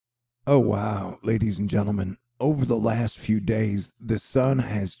Oh, wow, ladies and gentlemen. Over the last few days, the sun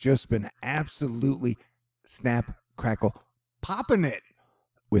has just been absolutely snap, crackle, popping it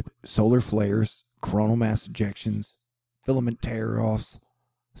with solar flares, coronal mass ejections, filament tear-offs,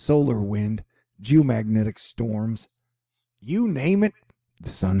 solar wind, geomagnetic storms. You name it, the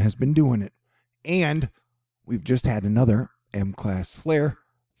sun has been doing it. And we've just had another M-class flare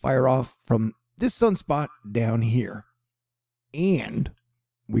fire off from this sunspot down here. And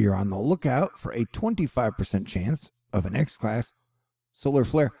we are on the lookout for a 25% chance of an X-class solar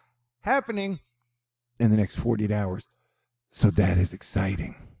flare happening in the next 48 hours. So that is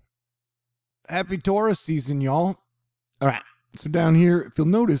exciting. Happy Taurus season, y'all. All right, so down here, if you'll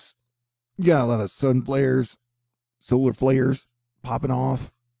notice, you got a lot of sun flares, solar flares popping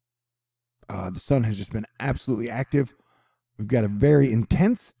off. The sun has just been absolutely active. We've got a very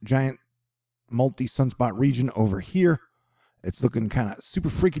intense, giant, multi-sunspot region over here. It's looking kind of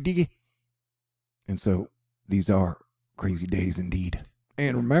super freaky-deaky. And so these are crazy days indeed.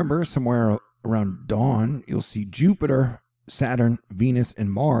 And remember, somewhere around dawn, you'll see Jupiter, Saturn, Venus,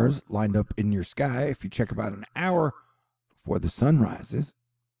 and Mars lined up in your sky. If you check about an hour before the sun rises,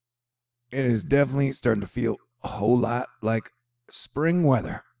 it is definitely starting to feel a whole lot like spring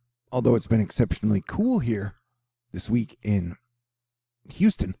weather. Although it's been exceptionally cool here this week in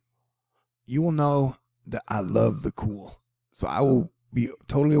Houston, you will know that I love the cool. So I will be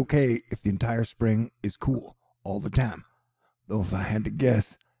totally okay if the entire spring is cool all the time. Though if I had to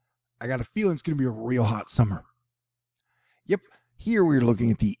guess, I got a feeling it's going to be a real hot summer. Yep, here we're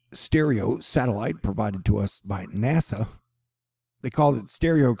looking at the stereo satellite provided to us by NASA. They called it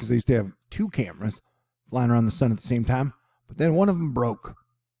stereo because they used to have two cameras flying around the sun at the same time. But then one of them broke.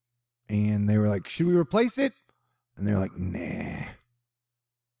 And they were like, should we replace it? And they were like, nah.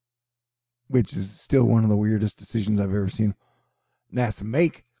 Which is still one of the weirdest decisions I've ever seen NASA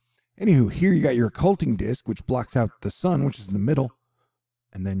make. Anywho, here you got your occulting disk, which blocks out the sun, which is in the middle.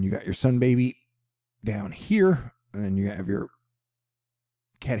 And then you got your sun baby down here. And then you have your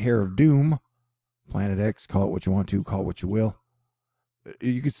cat hair of doom, Planet X, call it what you want to, call it what you will.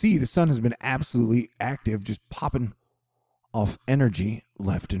 You can see the sun has been absolutely active, just popping off energy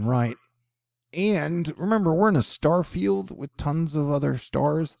left and right. And remember, we're in a star field with tons of other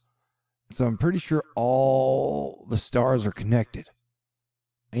stars. So I'm pretty sure all the stars are connected.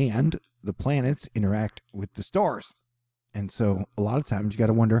 And the planets interact with the stars. And so a lot of times you got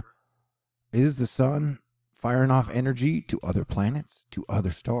to wonder, is the sun firing off energy to other planets, to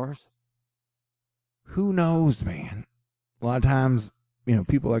other stars? Who knows, man? A lot of times,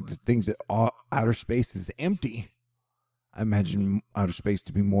 people like to think that outer space is empty. I imagine outer space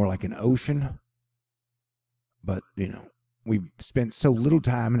to be more like an ocean. But, we've spent so little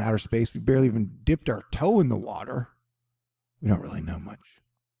time in outer space, we barely even dipped our toe in the water. We don't really know much.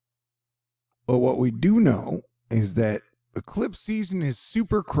 But what we do know is that eclipse season is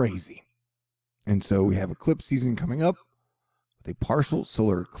super crazy. And so we have eclipse season coming up with a partial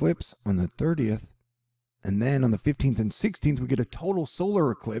solar eclipse on the 30th. And then on the 15th and 16th, we get a total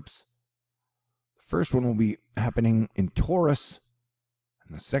solar eclipse. The first one will be happening in Taurus,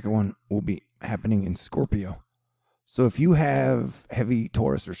 and the second one will be happening in Scorpio. So if you have heavy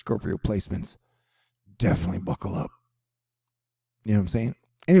Taurus or Scorpio placements, definitely buckle up. You know what I'm saying?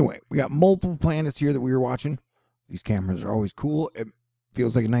 Anyway, we got multiple planets here that we were watching. These cameras are always cool. It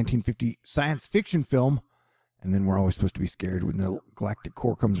feels like a 1950 science fiction film. And then we're always supposed to be scared when the galactic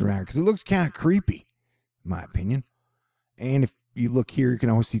core comes around because it looks kind of creepy, in my opinion. And if you look here, you can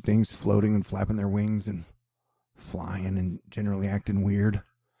always see things floating and flapping their wings and flying and generally acting weird.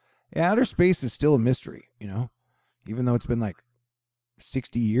 Yeah, outer space is still a mystery, even though it's been like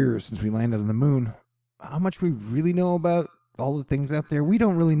 60 years since we landed on the moon. How much we really know about all the things out there, we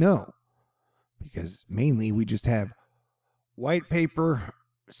don't really know. Because mainly we just have white paper,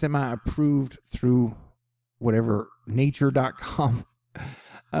 semi-approved through whatever, nature.com.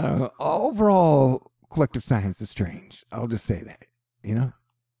 Overall, collective science is strange. I'll just say that,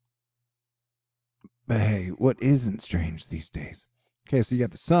 But hey, what isn't strange these days? Okay, so you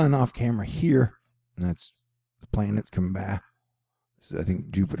got the sun off camera here, and that's the planets coming by. So I think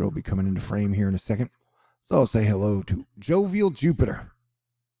Jupiter will be coming into frame here in a second. So I'll say hello to jovial Jupiter.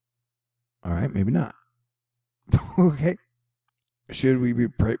 All right, maybe not. Okay. Should we be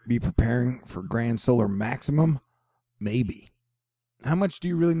preparing for grand solar maximum? Maybe. How much do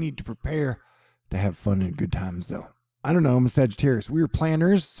you really need to prepare to have fun and good times, though? I don't know. I'm a Sagittarius. We were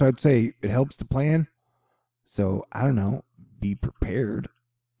planners, so I'd say it helps to plan. So, I don't know. Be prepared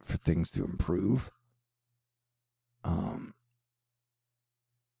for things to improve. And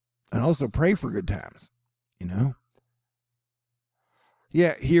also pray for good times,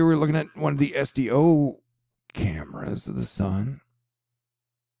 Yeah, here we're looking at one of the SDO cameras of the sun.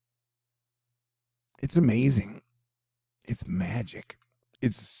 It's amazing. It's magic.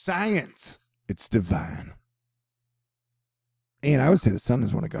 It's science. It's divine. And I would say the sun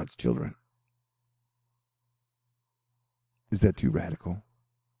is one of God's children. Is that too radical?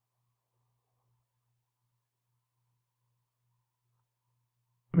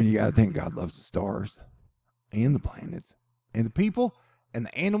 I mean, you got to think God loves the stars and the planets and the people and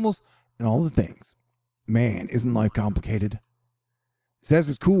the animals and all the things. Man, isn't life complicated? So that's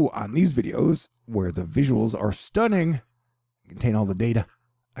what's cool on these videos, where the visuals are stunning, contain all the data.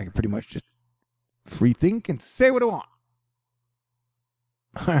 I can pretty much just free think and say what I want.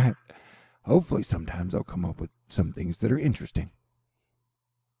 All right. Hopefully sometimes I'll come up with some things that are interesting.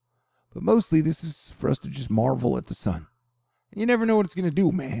 But mostly this is for us to just marvel at the sun. You never know what it's going to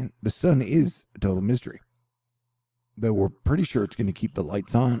do, man. The sun is a total mystery. Though we're pretty sure it's going to keep the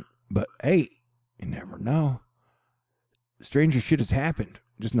lights on. But hey, you never know. Stranger shit has happened.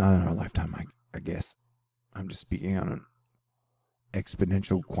 Just not in our lifetime, I guess. I'm just speaking on an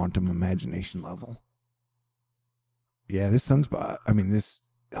exponential quantum imagination level. Yeah, this sunspot, this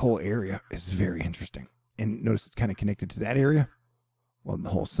whole area is very interesting. And notice it's kind of connected to that area. Well, the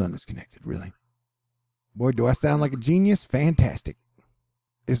whole sun is connected, really. Boy, do I sound like a genius? Fantastic.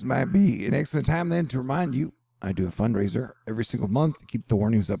 This might be an excellent time then to remind you, I do a fundraiser every single month to keep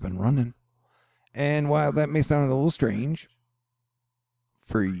THORnews up and running. And while that may sound a little strange,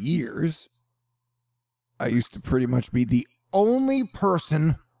 for years, I used to pretty much be the only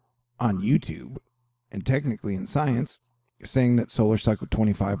person on YouTube, and technically in science, saying that solar cycle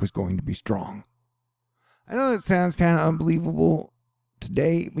 25 was going to be strong. I know that sounds kind of unbelievable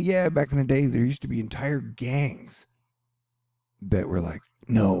today, but yeah, back in the day, there used to be entire gangs that were like,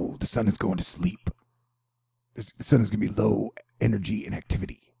 no, the sun is going to sleep. The sun is going to be low energy and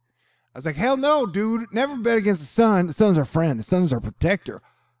activity. I was like, hell no, dude. Never bet against the sun. The sun's our friend. The sun's our protector.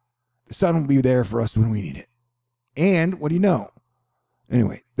 The sun will be there for us when we need it. And what do you know?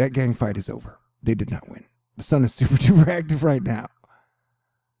 Anyway, that gang fight is over. They did not win. The sun is super duper active right now.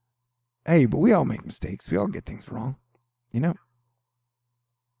 Hey, but we all make mistakes. We all get things wrong. You know?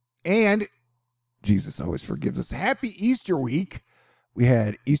 And Jesus always forgives us. Happy Easter week. We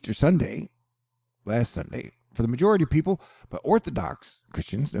had Easter Sunday, last Sunday, for the majority of people, but Orthodox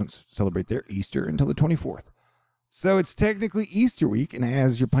Christians don't celebrate their Easter until the 24th. So it's technically Easter week, and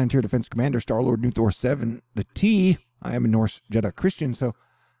as your Planetary Defense Commander, Star-Lord New Thor 7, the T, I am a Norse Jedi Christian, so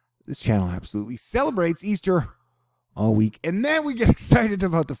this channel absolutely celebrates Easter all week, and then we get excited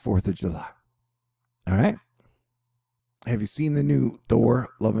about the 4th of July. All right? Have you seen the new Thor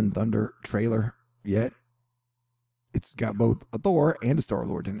Love and Thunder trailer yet? It's got both a Thor and a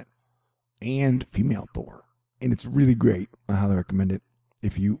Star-Lord in it, and female Thor. And it's really great. I highly recommend it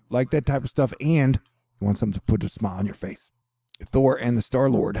if you like that type of stuff and you want something to put a smile on your face. Thor and the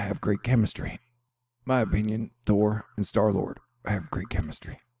Star-Lord have great chemistry. My opinion, Thor and Star-Lord have great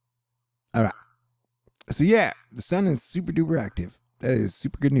chemistry. All right. So yeah, the sun is super duper active. That is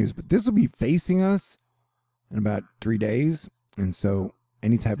super good news. But this will be facing us in about 3 days. And so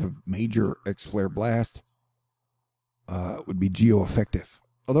any type of major X-flare blast would be geo-effective.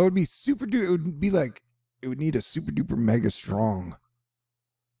 Although it would be super duper, it would need a super duper mega strong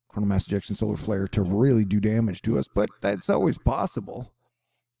coronal mass ejection solar flare to really do damage to us, but that's always possible.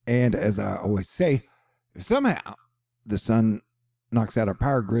 And as I always say, if somehow the sun knocks out our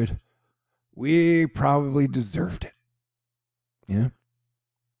power grid, we probably deserved it. Yeah?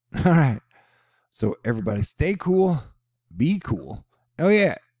 All right. So everybody stay cool, be cool. Oh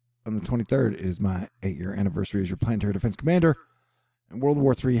yeah, on the 23rd is my 8-year anniversary as your Planetary Defense Commander, and World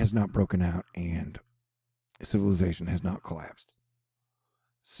War III has not broken out, and civilization has not collapsed.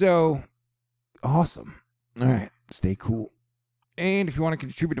 So, awesome. All right, stay cool. And if you want to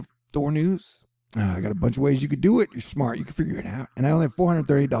contribute to THORnews, I got a bunch of ways you could do it. You're smart. You can figure it out. And I only have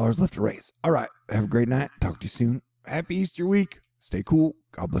 $438 left to raise. All right, have a great night. Talk to you soon. Happy Easter week. Stay cool.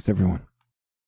 God bless everyone.